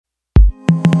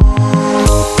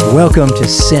Welcome to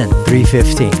Sin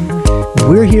 315.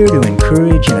 We're here to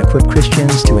encourage and equip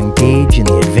Christians to engage in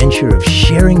the adventure of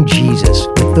sharing Jesus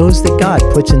with those that God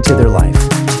puts into their life.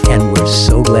 And we're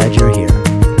so glad you're here.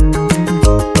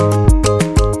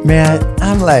 Man,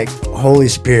 I'm like Holy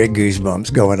Spirit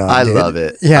goosebumps going on. I dude. love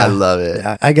it. Yeah. I love it.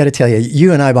 I got to tell you,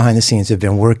 you and I behind the scenes have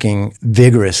been working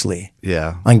vigorously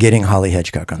on getting Holly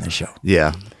Hedgecock on this show.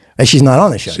 Yeah. And she's not on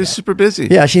the show She's yet. super busy.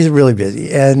 Yeah, she's really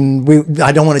busy. And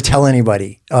I don't want to tell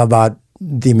anybody about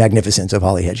the magnificence of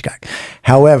Holly Hedgecock.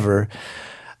 However,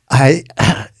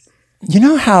 you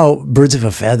know how birds of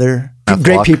a feather,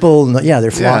 great people,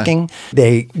 they're flocking. Yeah.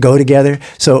 They go together.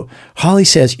 So Holly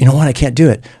says, you know what, I can't do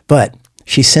it. But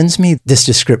she sends me this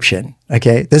description,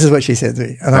 okay? This is what she sends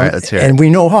me. All right, let's hear it. And we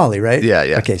know Holly, right?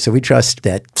 Yeah. Okay, so we trust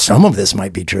that some of this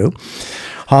might be true.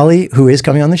 Holly, who is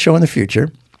coming on the show in the future,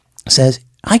 says,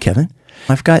 hi, Kevin.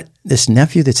 I've got this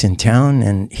nephew that's in town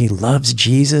and he loves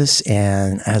Jesus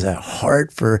and has a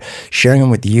heart for sharing him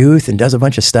with youth and does a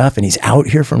bunch of stuff. And he's out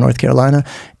here from North Carolina,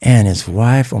 and his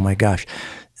wife, oh my gosh.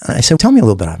 I said, tell me a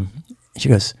little bit about him. She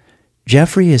goes,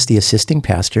 Jeffrey is the assisting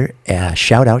pastor.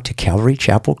 Shout out to Calvary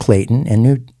Chapel, Clayton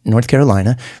in North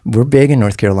Carolina. We're big in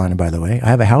North Carolina, by the way. I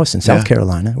have a house in South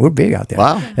Carolina. We're big out there.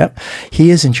 Wow. Yep.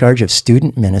 He is in charge of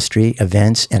student ministry,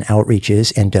 events, and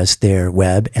outreaches, and does their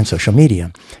web and social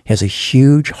media. He has a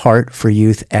huge heart for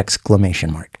youth, ! I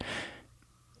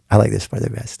like this part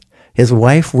the best. His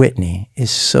wife, Whitney,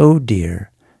 is so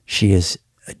dear. She is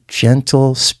a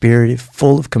gentle, spirited,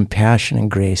 full of compassion and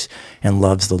grace, and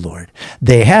loves the Lord.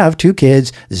 They have 2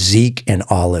 kids, Zeke and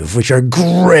Olive, which are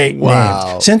great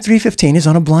names. Sin 315 is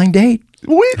on a blind date.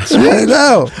 I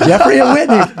know. Jeffrey and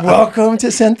Whitney, welcome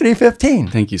to Sin 315.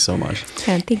 Thank you so much.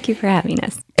 Yeah, thank you for having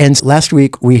us. And last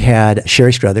week we had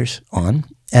Sherry Struthers on,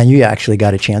 and you actually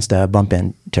got a chance to bump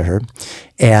into her.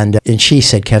 And she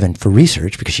said, Kevin, for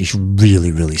research, because she's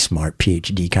really, really smart,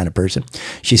 PhD kind of person,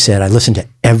 she said, I listened to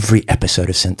every episode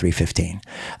of Sin 315.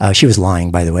 She was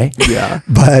lying, by the way. Yeah.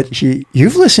 But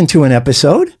you've listened to an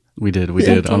episode? We did.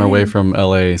 On our way from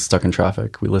LA, stuck in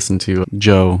traffic, we listened to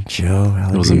Joe.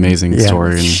 It was an amazing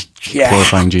story and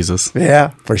glorifying Jesus. Yeah,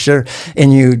 for sure.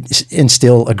 And you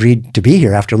still agreed to be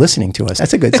here after listening to us.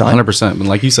 That's a good sign. 100%. And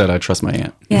like you said, I trust my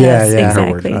aunt. Yes, yeah. Exactly.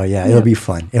 Her word. Oh, yeah. It'll be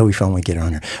fun. It'll be fun when we get her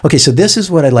on here. Okay, so this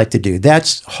is what I'd like to do.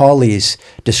 That's Holly's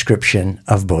description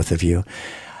of both of you.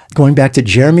 Going back to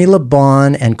Jeremy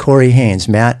LeBon and Corey Haynes.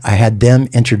 Matt, I had them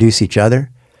introduce each other.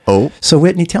 Oh. So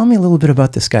Whitney, tell me a little bit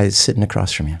about this guy that's sitting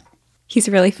across from you. He's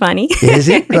really funny. Is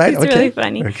he? Right. He's really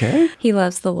funny. Okay. He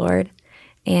loves the Lord,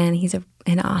 and he's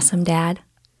an awesome dad,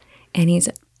 and he's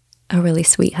a really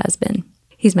sweet husband.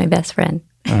 He's my best friend.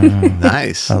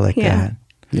 Nice. I like that.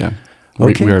 Yeah.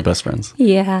 Okay. We are best friends.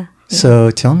 Yeah.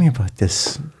 So tell me about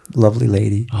this lovely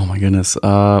lady. Oh my goodness.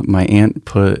 My aunt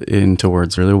put into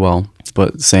words really well,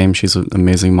 but same, she's an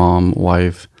amazing mom,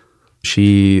 wife.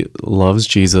 She loves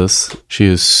Jesus. She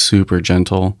is super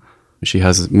gentle. She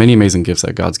has many amazing gifts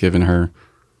that God's given her,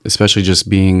 especially just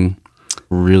being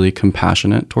really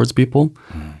compassionate towards people.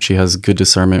 She has good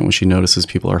discernment when she notices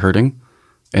people are hurting,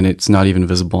 and it's not even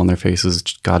visible on their faces.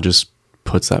 God just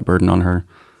puts that burden on her,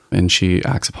 and she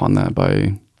acts upon that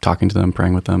by talking to them,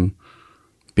 praying with them,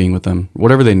 being with them,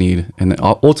 whatever they need, and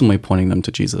ultimately pointing them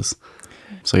to Jesus.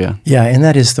 So yeah. Yeah, and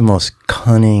that is the most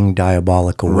cunning,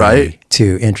 diabolical way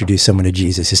to introduce someone to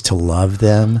Jesus, is to love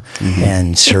them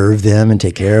and serve them and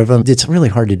take care of them. It's really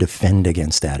hard to defend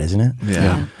against that, isn't it?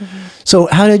 Yeah. So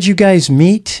how did you guys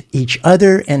meet each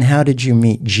other, and how did you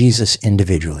meet Jesus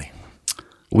individually?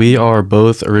 We are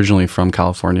both originally from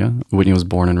California. Whitney was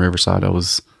born in Riverside. I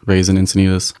was raised in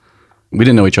Encinitas. We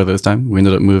didn't know each other this time. We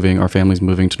ended up our families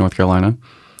moving to North Carolina.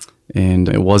 And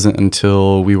it wasn't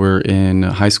until we were in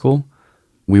high school.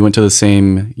 We went to the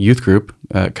same youth group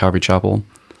at Calvary Chapel.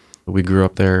 We grew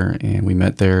up there, and we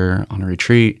met there on a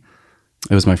retreat.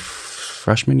 It was my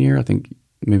freshman year, I think,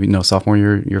 sophomore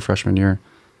year, your freshman year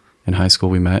in high school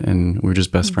we met, and we were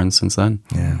just best friends since then.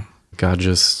 Yeah. God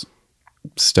just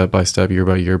step by step, year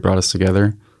by year, brought us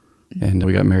together, and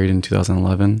we got married in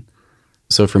 2011.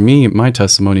 So for me, my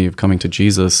testimony of coming to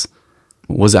Jesus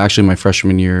was actually my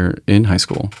freshman year in high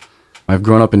school. I've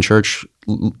grown up in church,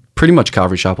 pretty much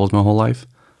Calvary Chapels my whole life,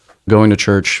 going to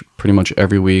church pretty much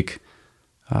every week.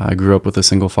 I grew up with a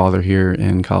single father here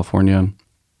in California.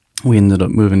 We ended up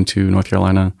moving to North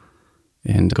Carolina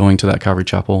and going to that Calvary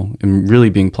Chapel and really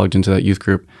being plugged into that youth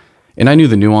group. And I knew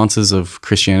the nuances of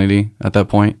Christianity at that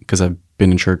point because I've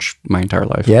been in church my entire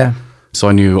life. Yeah. So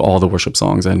I knew all the worship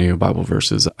songs. I knew Bible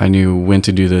verses. I knew when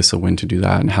to do this and when to do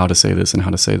that and how to say this and how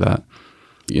to say that.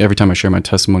 Every time I share my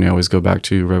testimony, I always go back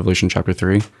to Revelation chapter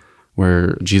 3,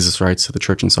 where Jesus writes to the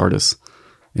church in Sardis.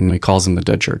 And he calls them the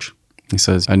dead church. He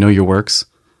says, I know your works.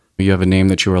 You have a name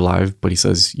that you are alive, but he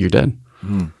says, you're dead.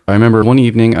 I remember one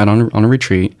evening on a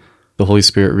retreat, the Holy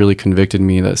Spirit really convicted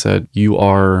me that said, you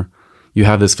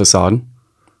have this facade.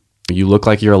 You look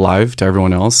like you're alive to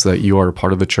everyone else, that you are a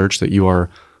part of the church, that you are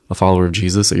a follower of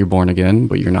Jesus, that you're born again,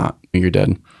 but you're not. You're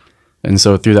dead. And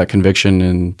so through that conviction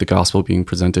and the gospel being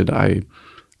presented, I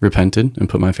repented and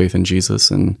put my faith in Jesus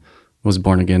and was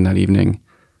born again that evening.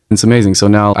 It's amazing. So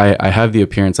now I have the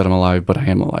appearance that I'm alive, but I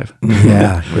am alive.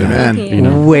 Yeah. Amen. You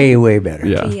know? Way better.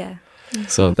 Yeah.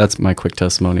 So that's my quick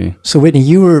testimony. So Whitney,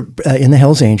 you were in the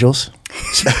Hells Angels,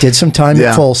 did some time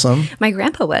at Folsom. My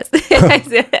grandpa was.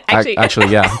 Actually,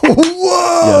 yeah.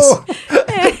 Whoa!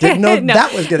 Yes. Didn't know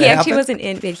that was going to happen. He actually wasn't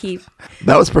in, but he...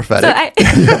 That was prophetic.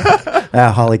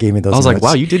 So Holly gave me those I was notes. like,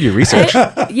 wow, you did your research.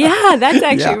 yeah, that's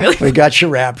actually really... We got your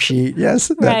rap sheet. Yes.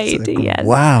 Right, yes.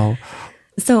 Wow.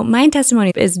 So my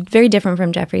testimony is very different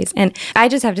from Jeffrey's. And I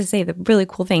just have to say the really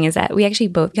cool thing is that we actually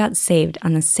both got saved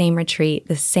on the same retreat,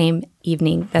 the same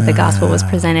evening that the gospel was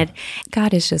presented.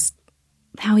 God is just,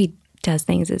 how he does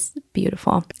things is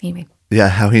beautiful. Anyway. Yeah,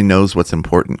 how he knows what's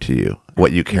important to you,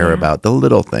 what you care about, the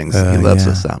little things. He loves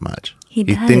us that much. He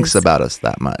does. Thinks about us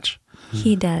that much.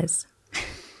 He does.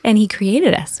 And he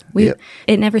created us.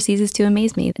 It never ceases to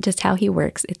amaze me just how he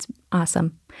works. It's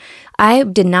awesome. I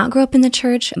did not grow up in the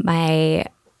church. Oh,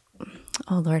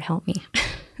 Lord, help me.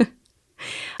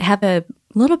 I have a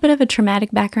little bit of a traumatic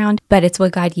background, but it's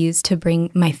what God used to bring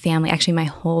my family, actually my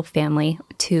whole family,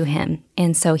 to him.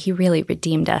 And so he really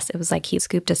redeemed us. It was like he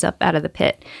scooped us up out of the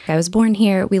pit. I was born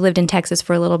here. We lived in Texas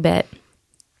for a little bit.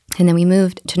 And then we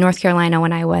moved to North Carolina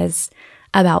when I was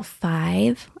about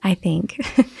 5, I think.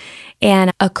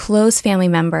 And a close family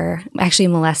member actually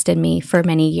molested me for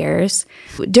many years.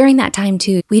 During that time,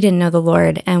 too, we didn't know the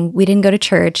Lord and we didn't go to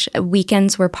church.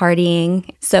 Weekends were partying.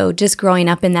 So just growing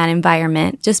up in that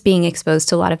environment, just being exposed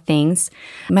to a lot of things.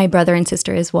 My brother and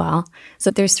sister as well. So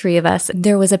there's 3 of us.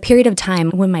 There was a period of time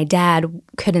when my dad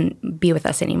couldn't be with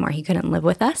us anymore. He couldn't live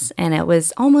with us. And it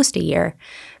was almost a year.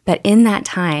 But in that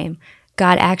time,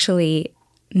 God actually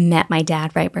met my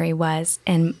dad right where he was.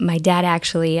 And my dad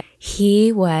actually,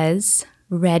 he was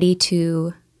ready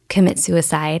to commit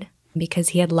suicide because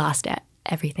he had lost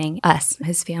everything, us,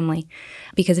 his family,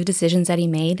 because of decisions that he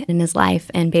made in his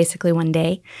life. And basically one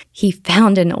day he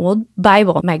found an old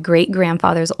Bible, my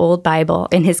great-grandfather's old Bible,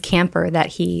 in his camper that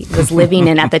he was living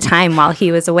in at the time while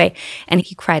he was away. And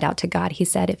he cried out to God. He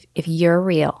said, if you're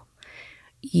real,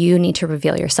 you need to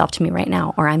reveal yourself to me right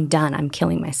now or I'm done. I'm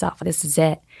killing myself. This is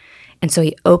it. And so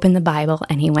he opened the Bible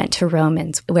and he went to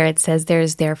Romans where it says there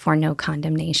is therefore no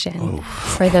condemnation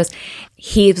for those.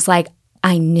 He was like,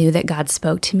 I knew that God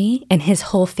spoke to me and his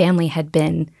whole family had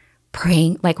been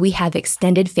praying. Like we have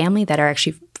extended family that are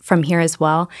actually from here as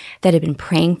well that had been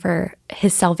praying for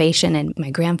his salvation and my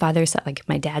grandfather's, like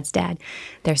my dad's dad,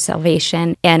 their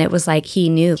salvation. And it was like he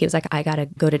knew. He was like, I got to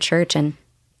go to church. And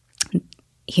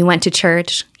he went to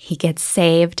church. He gets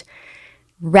saved.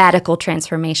 Radical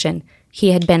transformation.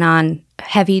 He had been on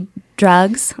heavy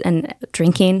drugs and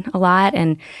drinking a lot.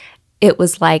 And it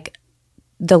was like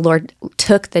the Lord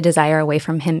took the desire away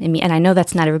from him and me. And I know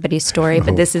that's not everybody's story,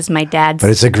 but this is my dad's But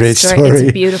it's a great story.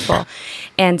 It's beautiful.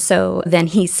 And so then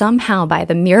he somehow, by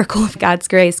the miracle of God's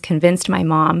grace, convinced my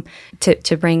mom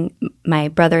to bring my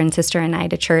brother and sister and I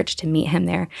to church to meet him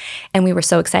there. And we were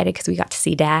so excited because we got to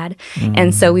see Dad.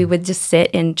 And so we would just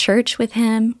sit in church with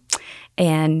him.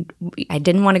 And I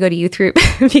didn't want to go to youth group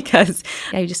because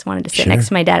I just wanted to sit next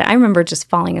to my dad. I remember just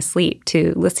falling asleep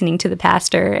to listening to the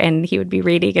pastor and he would be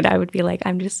reading and I would be like,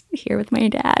 I'm just here with my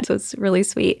dad. So it's really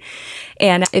sweet.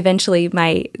 And eventually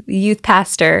my youth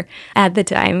pastor at the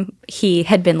time, he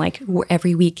had been like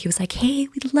every week, he was like, hey,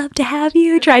 we'd love to have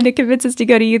you, trying to convince us to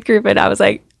go to youth group. And I was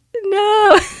like,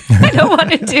 no, I don't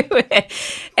want to do it.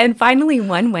 And finally,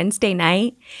 one Wednesday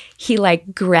night, he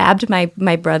like grabbed my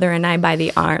brother and I by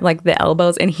the arm, like the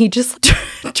elbows, and he just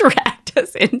dragged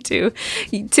us into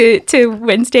to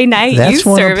Wednesday night youth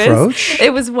service. Approach.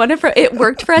 It was one approach. It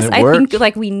worked for us. I think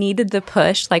like we needed the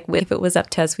push. Like if it was up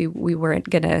to us, we weren't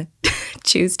gonna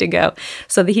choose to go.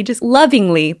 So that he just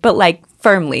lovingly, but like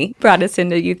firmly brought us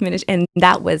into youth ministry. And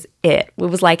that was it. It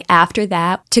was like after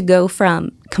that, to go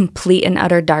from complete and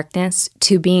utter darkness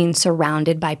to being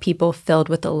surrounded by people filled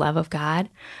with the love of God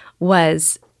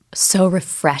was so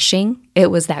refreshing.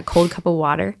 It was that cold cup of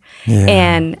water. Yeah.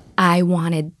 And I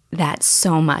wanted that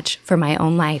so much for my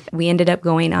own life. We ended up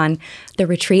going on the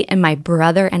retreat, and my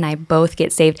brother and I both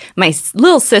get saved. My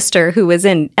little sister, who was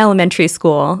in elementary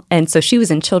school, and so she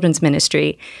was in children's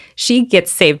ministry, she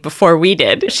gets saved before we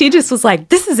did. She just was like,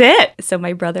 this is it. So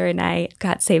my brother and I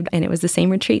got saved, and it was the same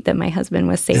retreat that my husband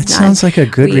was saved on. That sounds like a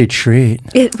good retreat.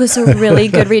 It was a really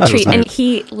good retreat. And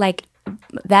he,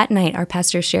 that night, our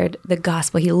pastor shared the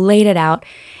gospel. He laid it out.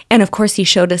 And of course, he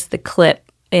showed us the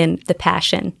clip in The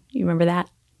Passion. You remember that?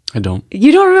 I don't.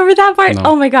 You don't remember that part? No.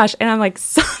 Oh my gosh. And I'm like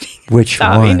sobbing. Which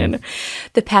one? And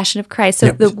The Passion of Christ.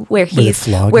 So where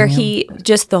he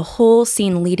just the whole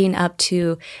scene leading up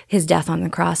to his death on the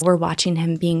cross. We're watching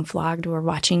him being flogged. We're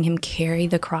watching him carry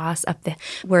the cross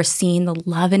we're seeing the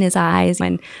love in his eyes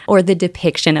or the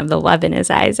depiction of the love in his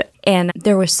eyes. And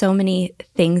there were so many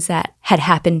things that had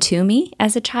happened to me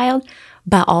as a child.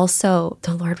 But also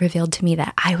the Lord revealed to me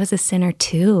that I was a sinner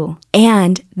too.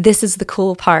 And this is the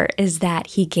cool part, is that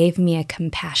he gave me a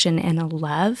compassion and a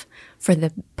love for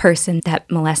the person that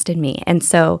molested me. And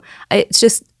so it's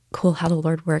just cool how the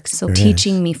Lord works. So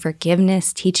teaching me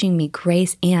forgiveness, teaching me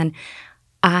grace, and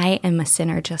I am a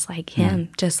sinner just like him,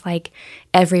 just like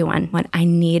everyone, when I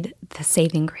need the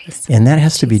saving grace. And that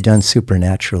has to be done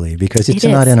supernaturally, because it's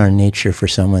not in our nature for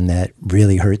someone that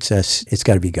really hurts us. It's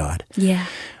got to be God. Yeah.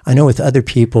 I know with other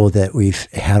people that we've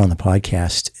had on the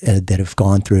podcast that have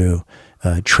gone through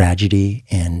tragedy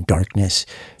and darkness,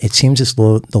 it seems as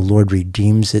though the Lord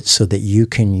redeems it so that you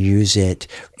can use it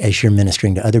as you're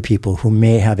ministering to other people who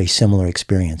may have a similar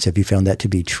experience. Have you found that to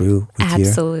be true with you?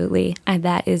 Absolutely. And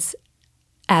that is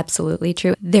absolutely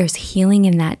true. There's healing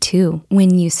in that too.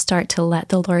 When you start to let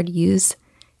the Lord use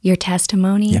your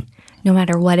testimony, no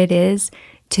matter what it is,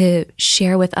 to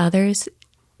share with others,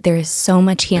 there is so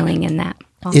much healing in that.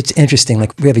 It's interesting.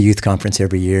 Like, we have a youth conference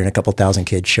every year, and a couple thousand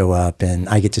kids show up, and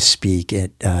I get to speak,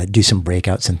 do some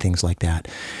breakouts and things like that.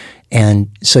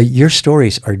 And so your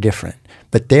stories are different,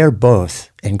 but they are both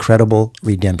incredible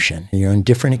redemption. You're in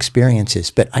different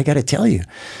experiences. But I got to tell you,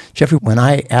 Jeffrey, when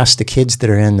I ask the kids that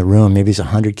are in the room, maybe there's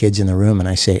 100 kids in the room, and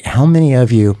I say, how many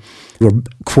of you were,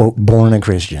 quote, born a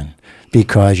Christian?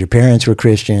 Because your parents were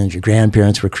Christians, your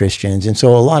grandparents were Christians. And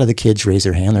so a lot of the kids raise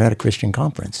their hand. They're at a Christian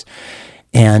conference.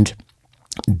 And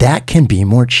that can be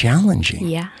more challenging.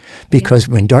 Yeah. Because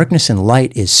when darkness and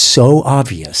light is so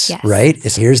obvious, right?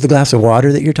 Here's the glass of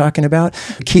water that you're talking about.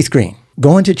 Keith Green,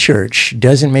 going to church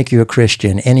doesn't make you a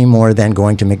Christian any more than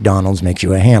going to McDonald's makes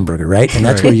you a hamburger, right? And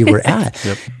that's where you were at.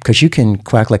 Because you can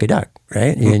quack like a duck,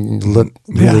 right? You look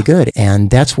really good. And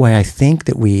that's why I think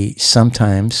that we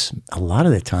sometimes, a lot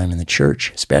of the time in the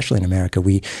church, especially in America,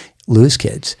 we lose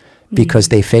kids because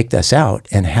they faked us out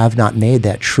and have not made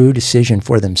that true decision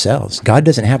for themselves. God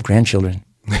doesn't have grandchildren.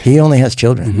 He only has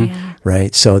children,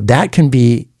 right? So that can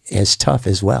be as tough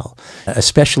as well,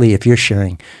 especially if you're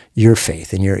sharing your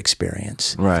faith and your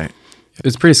experience. Right.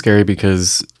 It's pretty scary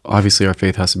because obviously our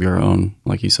faith has to be our own,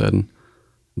 like you said.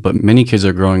 But many kids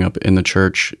are growing up in the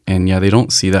church, and they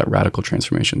don't see that radical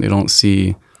transformation. They don't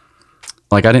see,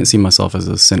 I didn't see myself as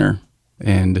a sinner.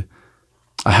 And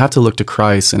I have to look to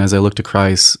Christ, and as I look to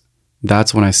Christ,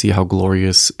 that's when I see how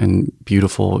glorious and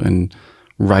beautiful and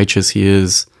righteous he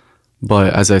is.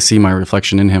 But as I see my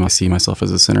reflection in him, I see myself as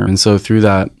a sinner. And so through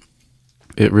that,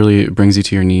 it really brings you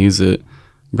to your knees. It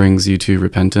brings you to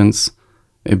repentance.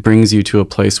 It brings you to a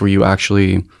place where you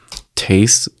actually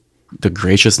taste the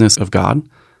graciousness of God.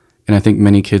 And I think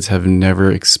many kids have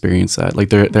never experienced that.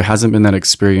 There hasn't been that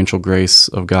experiential grace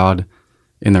of God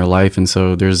in their life. And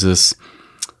so there's this,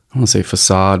 I don't want to say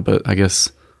facade, but I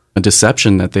guess a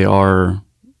deception that they are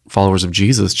followers of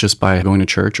Jesus just by going to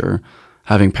church or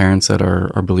having parents that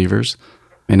are believers.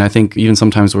 And I think even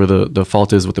sometimes where the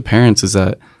fault is with the parents is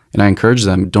that, and I encourage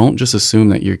them, don't just assume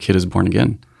that your kid is born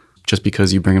again. Just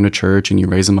because you bring them to church and you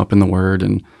raise them up in the word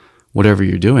and whatever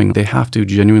you're doing, they have to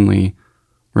genuinely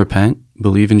repent,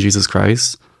 believe in Jesus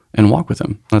Christ, and walk with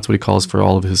him. That's what he calls for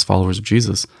all of his followers of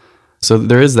Jesus. So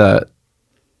there is that.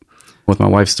 With my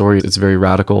wife's story, it's very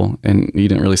radical, and you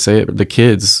didn't really say it, but the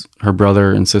kids, her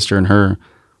brother and sister and her,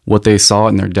 what they saw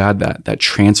in their dad, that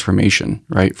transformation,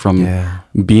 right? From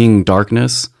being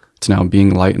darkness to now being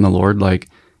light in the Lord,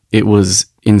 it was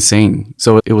insane.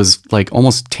 So it was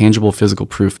almost tangible physical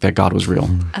proof that God was real.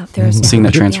 Seeing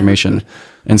that transformation.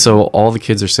 And so all the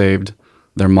kids are saved,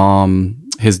 their mom,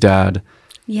 his dad,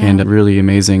 and really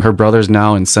amazing. Her brother's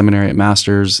now in seminary at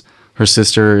Masters. Her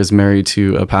sister is married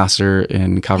to a pastor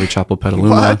in Calvary Chapel,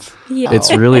 Petaluma.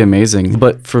 It's really amazing.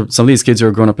 But for some of these kids who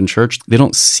are growing up in church, they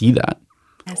don't see that.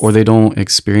 Or they don't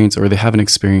experience, or they haven't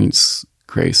experienced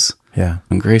grace.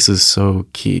 And grace is so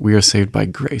key. We are saved by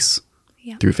grace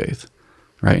through faith,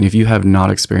 right? And if you have not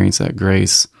experienced that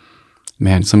grace,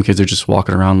 man, some kids are just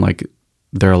walking around like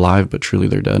they're alive, but truly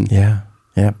they're dead. Yeah.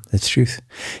 Yeah, that's truth.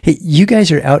 Hey, you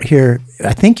guys are out here,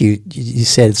 I think you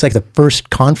said it's like the first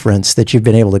conference that you've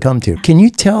been able to come to. Can you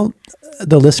tell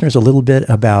the listeners a little bit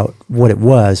about what it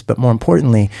was, but more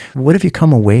importantly, what have you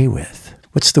come away with?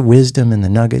 What's the wisdom and the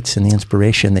nuggets and the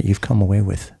inspiration that you've come away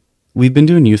with? We've been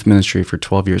doing youth ministry for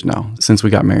 12 years now, since we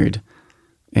got married.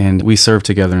 And we serve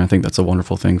together, and I think that's a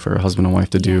wonderful thing for a husband and wife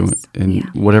to do in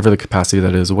whatever the capacity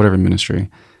that is, whatever ministry.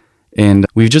 And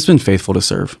we've just been faithful to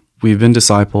serve. We've been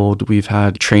discipled. We've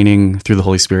had training through the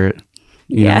Holy Spirit.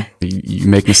 You know, you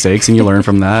make mistakes and you learn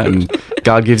from that, and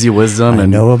God gives you wisdom. I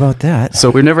know about that. So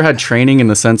we've never had training in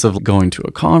the sense of going to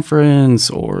a conference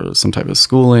or some type of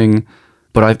schooling.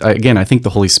 But I think the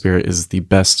Holy Spirit is the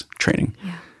best training.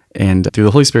 Yeah. And through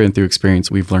the Holy Spirit and through experience,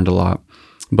 we've learned a lot.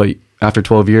 But after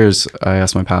 12 years, I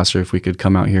asked my pastor if we could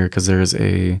come out here because there's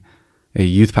a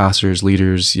youth pastors,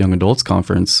 leaders, young adults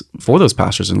conference for those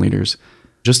pastors and leaders,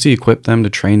 just to equip them, to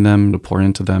train them, to pour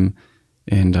into them.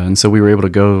 And so we were able to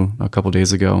go a couple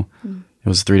days ago. It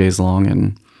was 3 days long,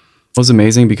 and it was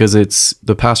amazing because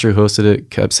the pastor who hosted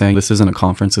it kept saying, this isn't a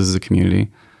conference, this is a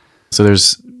community. So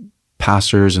there's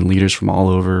pastors and leaders from all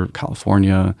over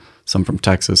California, some from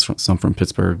Texas, some from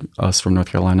Pittsburgh, us from North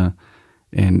Carolina.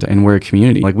 And we're a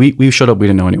community. Like we showed up, we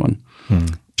didn't know anyone.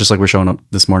 Just like we're showing up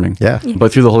this morning. Yeah.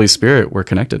 But through the Holy Spirit, we're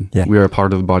connected. Yeah. We are a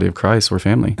part of the body of Christ. We're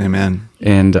family. Amen.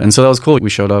 And so that was cool. We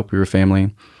showed up, we were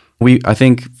family. I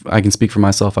think I can speak for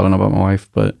myself. I don't know about my wife,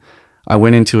 but I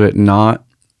went into it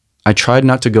I tried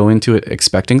not to go into it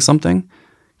expecting something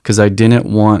because I didn't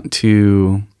want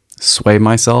to sway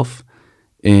myself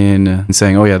in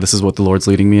saying, oh yeah, this is what the Lord's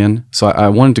leading me in. So I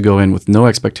wanted to go in with no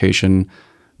expectation.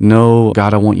 No,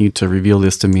 God, I want you to reveal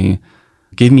this to me.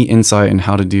 Give me insight in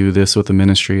how to do this with the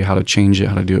ministry, how to change it,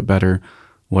 how to do it better,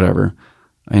 whatever.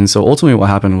 And so ultimately what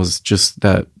happened was just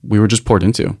that we were just poured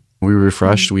into. We were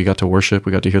refreshed. We got to worship.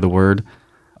 We got to hear the word.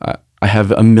 I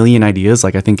have a million ideas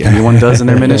like I think everyone does in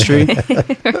their ministry.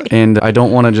 And I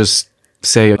don't want to just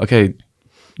say, okay,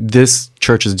 this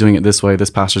church is doing it this way.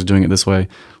 This pastor's doing it this way.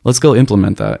 Let's go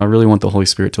implement that. I really want the Holy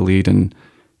Spirit to lead and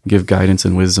give guidance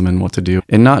and wisdom and what to do,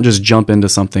 and not just jump into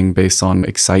something based on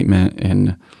excitement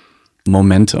and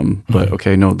momentum, but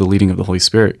okay, no, the leading of the Holy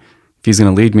Spirit. If he's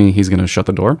going to lead me, he's going to shut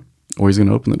the door or he's going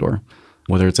to open the door,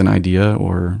 whether it's an idea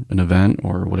or an event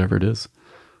or whatever it is.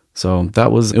 So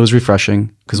it was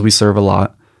refreshing because we serve a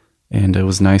lot, and it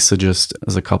was nice to just,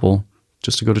 as a couple,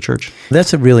 just to go to church.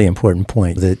 That's a really important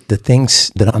point. The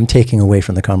things that I'm taking away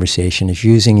from the conversation is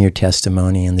using your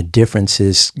testimony, and the difference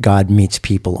is God meets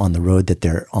people on the road that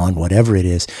they're on, whatever it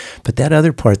is. But that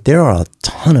other part, there are a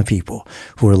ton of people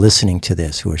who are listening to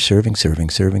this, who are serving,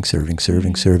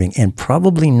 and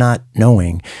probably not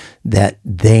knowing that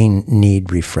they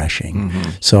need refreshing.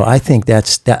 So I think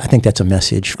that's a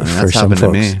message for some folks.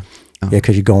 To me. Yeah,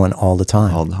 because you're going all the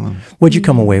time. All the time. What'd you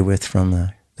come away with from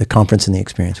the conference and the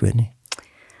experience, Whitney?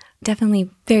 Definitely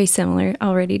very similar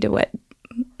already to what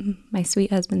my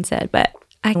sweet husband said, but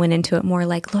I went into it more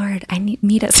like, Lord,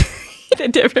 meet us in a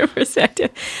different perspective.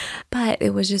 But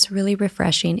it was just really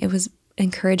refreshing. It was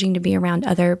encouraging to be around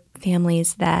other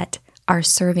families that are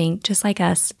serving just like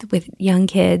us with young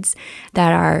kids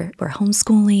that we're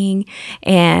homeschooling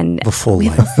and we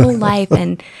have a full life.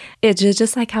 And it's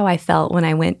just like how I felt when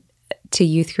I went to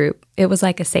youth group. It was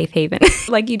like a safe haven.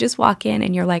 Like you just walk in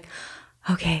and you're like,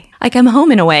 okay, like I'm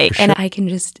home in a way. Sure. And I can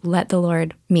just let the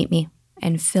Lord meet me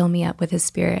and fill me up with his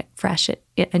Spirit fresh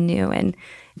anew and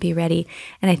be ready.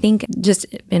 And I think just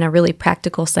in a really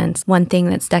practical sense, one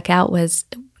thing that stuck out was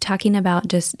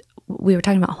we were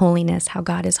talking about holiness, how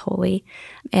God is holy,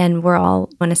 and we're all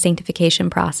on a sanctification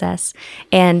process.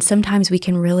 And sometimes we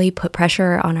can really put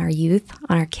pressure on our youth,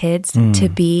 on our kids to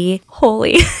be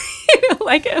holy.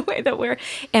 Like a way that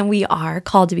we are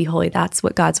called to be holy. That's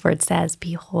what God's word says,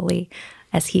 be holy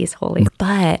as he is holy.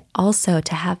 But also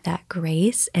to have that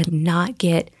grace and not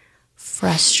get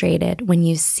frustrated when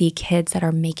you see kids that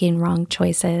are making wrong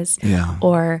choices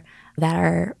or that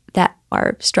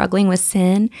are struggling with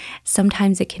sin.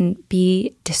 Sometimes it can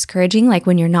be discouraging, like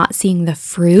when you're not seeing the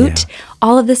fruit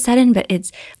all of a sudden, but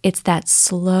it's that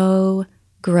slow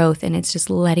growth, and it's just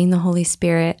letting the Holy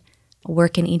Spirit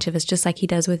work in each of us just like he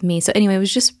does with me. So anyway, it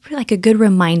was just like a good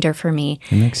reminder for me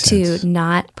to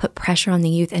not put pressure on the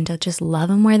youth and to just love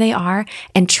them where they are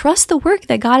and trust the work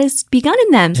that God has begun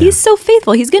in them. He's so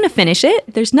faithful. He's going to finish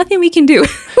it. There's nothing we can do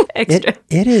extra.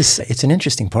 It's an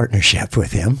interesting partnership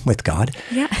with him, with God.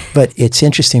 Yeah. But it's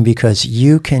interesting because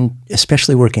you can,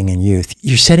 especially working in youth,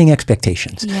 you're setting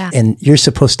expectations. Yeah. And you're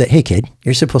supposed to, hey kid,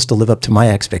 you're supposed to live up to my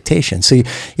expectations. So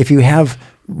if you have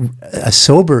a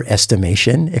sober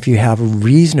estimation, if you have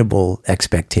reasonable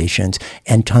expectations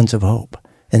and tons of hope.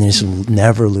 And just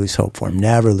never lose hope for them,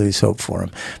 never lose hope for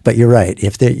them. But you're right.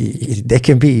 If they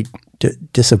can be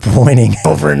disappointing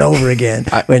over and over again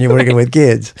when you're working with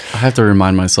kids. I have to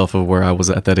remind myself of where I was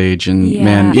at that age. And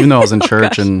man, even though I was in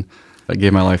church and I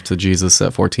gave my life to Jesus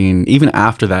at 14, even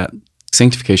after that,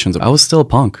 sanctifications, I was still a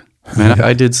punk. Man,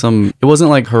 I did some, it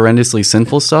wasn't like horrendously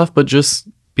sinful stuff, but just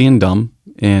being dumb.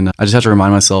 And I just have to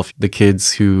remind myself, the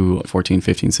kids who 14,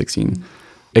 15, 16,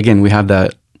 again, we have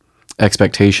that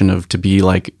expectation of to be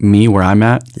like me where I'm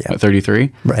at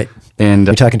 33. Right. And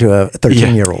you're talking to a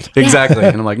 13-year-old. Exactly.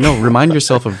 And I'm like, no, remind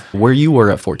yourself of where you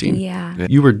were at 14. Yeah.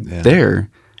 You were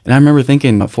there. And I remember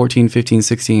thinking at 14, 15,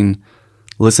 16,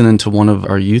 listening to one of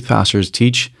our youth pastors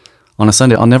teach on a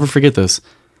Sunday. I'll never forget this.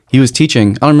 He was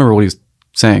teaching. I don't remember what he was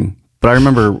saying, but I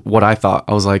remember what I thought.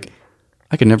 I was like,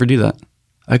 I could never do that.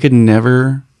 I could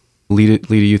never lead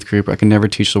a youth group. I could never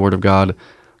teach the word of God.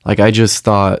 Like, I just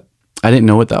thought, I didn't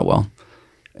know it that well.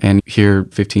 And here,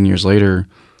 15 years later,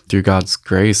 through God's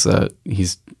grace, that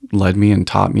he's led me and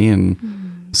taught me.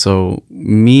 And so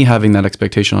me having that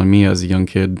expectation on me as a young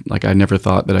kid, like, I never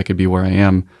thought that I could be where I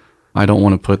am. I don't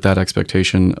want to put that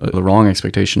expectation, the wrong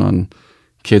expectation, on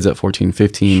kids at 14,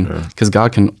 15, because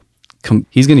God can,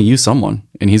 he's going to use someone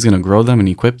and he's going to grow them and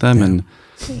equip them. And,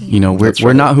 you know,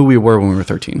 we're not who we were when we were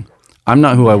 13. I'm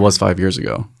not who I was 5 years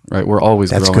ago, right? We're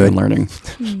always growing and learning.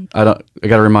 I got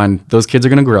to remind, those kids are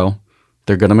going to grow.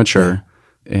 They're going to mature,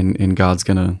 and God's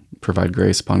going to provide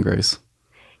grace upon grace.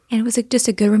 And it was just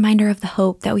a good reminder of the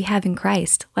hope that we have in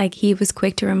Christ. Like, he was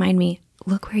quick to remind me,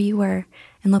 look where you were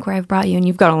and look where I've brought you, and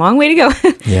you've got a long way to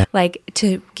go. Like,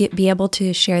 to be able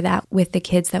to share that with the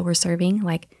kids that we're serving,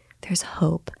 like, there's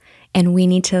hope, and we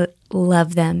need to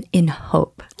love them in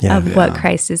hope of what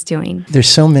Christ is doing. There's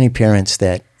so many parents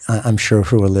that I'm sure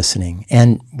who are listening,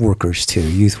 and workers too,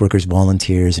 youth workers,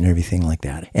 volunteers, and everything like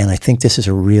that. And I think this is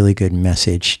a really good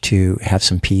message to have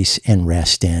some peace and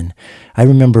rest in. I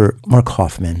remember Mark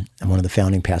Hoffman, one of the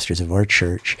founding pastors of our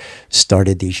church,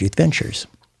 started these youth ventures.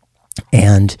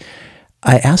 And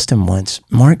I asked him once,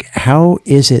 Mark, how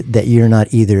is it that you're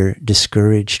not either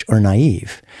discouraged or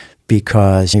naive?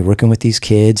 Because you're working with these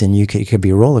kids, and it could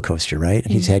be a roller coaster, right?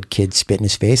 And he's had kids spit in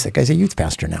his face. That guy's a youth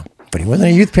pastor now. But he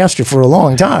wasn't a youth pastor for a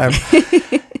long time.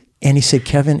 And he said,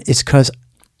 Kevin, it's because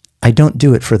I don't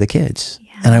do it for the kids.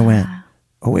 And I went,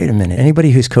 oh, wait a minute.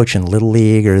 Anybody who's coaching Little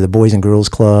League or the Boys and Girls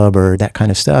Club or that kind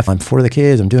of stuff, I'm for the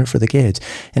kids. I'm doing it for the kids.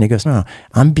 And he goes, no,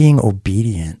 I'm being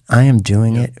obedient. I am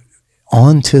doing it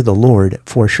onto the Lord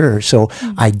for sure. So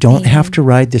I don't have to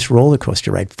ride this roller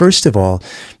coaster ride. First of all,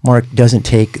 Mark doesn't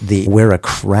wear a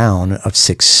crown of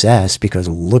success because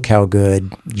look how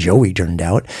good Joey turned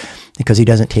out, because he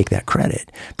doesn't take that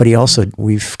credit. But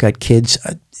we've got kids,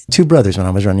 two brothers when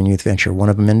I was running Youth Venture. One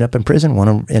of them ended up in prison, one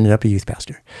of them ended up a youth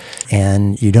pastor.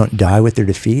 And you don't die with their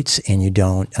defeats, and you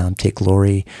don't take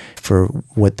glory for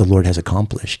what the Lord has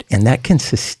accomplished. And that can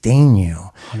sustain you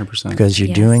 100%. Because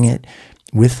you're doing it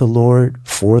with the Lord,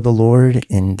 for the Lord,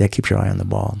 and that keeps your eye on the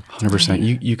ball.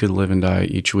 100%. You could live and die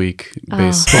each week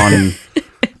based on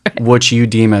what you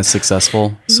deem as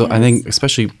successful. So I think,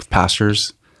 especially with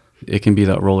pastors, it can be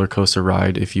that roller coaster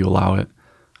ride if you allow it.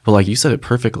 But like you said it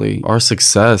perfectly, our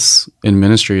success in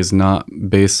ministry is not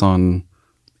based on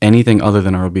anything other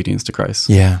than our obedience to Christ.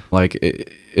 Yeah. Like,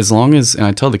 as long as, and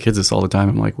I tell the kids this all the time,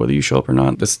 I'm like, whether you show up or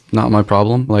not, that's not my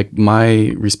problem. Like,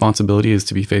 my responsibility is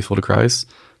to be faithful to Christ,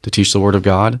 to teach the word of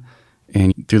God,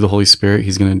 and through the Holy Spirit,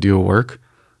 he's going to do a work.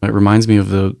 It reminds me of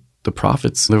the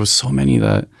prophets. There was so many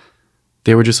that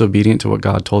they were just obedient to what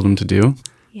God told them to do.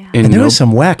 Yeah. And there was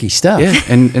some wacky stuff. Yeah,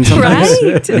 and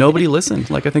sometimes nobody listened.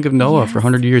 Like, I think of Noah. For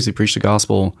 100 years, he preached the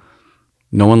gospel.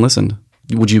 No one listened.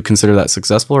 Would you consider that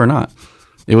successful or not?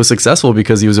 It was successful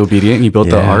because he was obedient and he built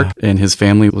the ark and his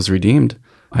family was redeemed.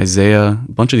 Isaiah,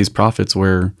 a bunch of these prophets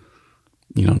where,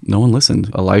 no one listened.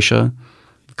 Elisha,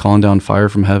 calling down fire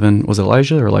from heaven. Was it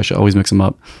Elijah or Elisha? I always mix them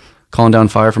up. Calling down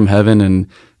fire from heaven and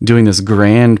doing this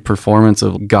grand performance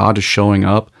of God showing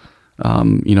up,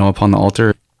 upon the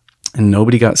altar. And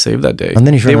nobody got saved that day. And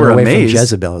then he's running away amazed. from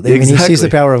Jezebel. He sees the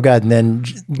power of God, and then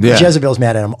Jezebel's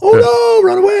mad at him. Oh no,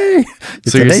 run away.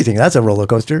 It's amazing. That's a roller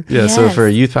coaster. Yeah, so for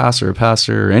a youth pastor, a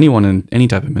pastor, or anyone in any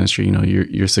type of ministry,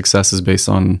 your success is based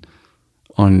on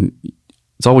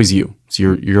it's always you. It's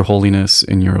your holiness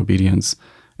and your obedience.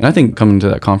 And I think coming to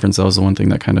that conference, that was the one thing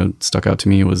that kind of stuck out to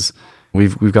me was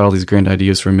we've got all these grand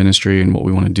ideas for ministry and what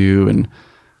we want to do. And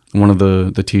one of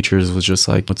the teachers was just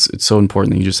like, it's so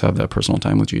important that you just have that personal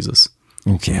time with Jesus.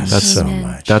 Yes, that's so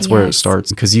much. That's where it starts,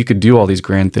 because you could do all these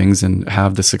grand things and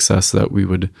have the success that we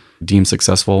would deem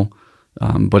successful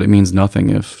But it means nothing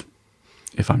if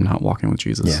I'm not walking with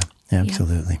Jesus. Yeah,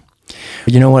 absolutely.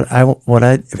 You know what?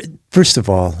 First of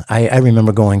all, I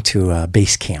remember going to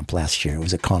base camp last year. It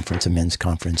was a conference, a men's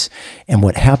conference, and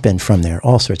what happened from there,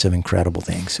 all sorts of incredible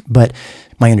things. But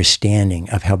my understanding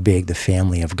of how big the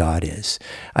family of God is,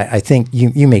 I think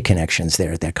you made connections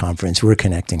there at that conference. We're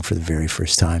connecting for the very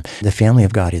first time. The family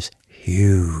of God is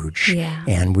huge,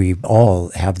 and we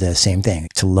all have the same thing: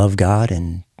 to love God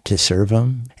and to serve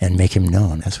Him and make Him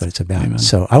known. That's what it's about. Amen.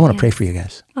 So I want to pray for you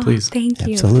guys. Please. Thank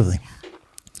you. Absolutely.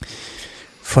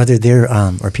 Father, there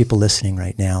are people listening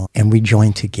right now, and we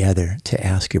join together to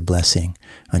ask your blessing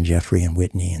on Jeffrey and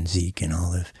Whitney and Zeke and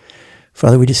Olive.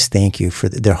 Father, we just thank you for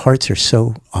their hearts are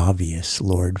so obvious,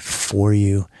 Lord, for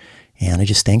you. And I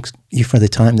just thank you for the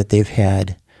time that they've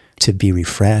had to be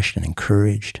refreshed and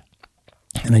encouraged.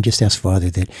 And I just ask, Father,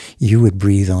 that you would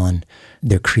breathe on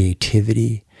their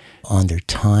creativity, on their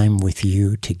time with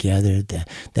you together,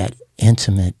 that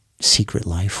intimate secret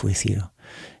life with you.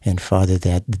 And Father,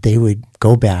 that they would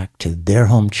go back to their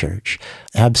home church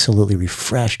absolutely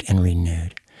refreshed and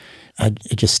renewed. I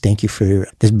just thank you for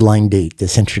this blind date,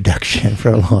 this introduction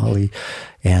for Holly.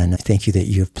 And I thank you that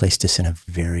you have placed us in a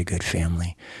very good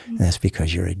family. And that's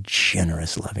because you're a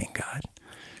generous, loving God.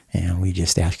 And we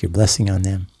just ask your blessing on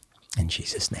them in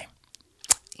Jesus' name.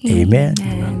 Amen.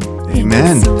 Amen.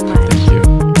 Thank you so much. Thank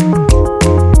you.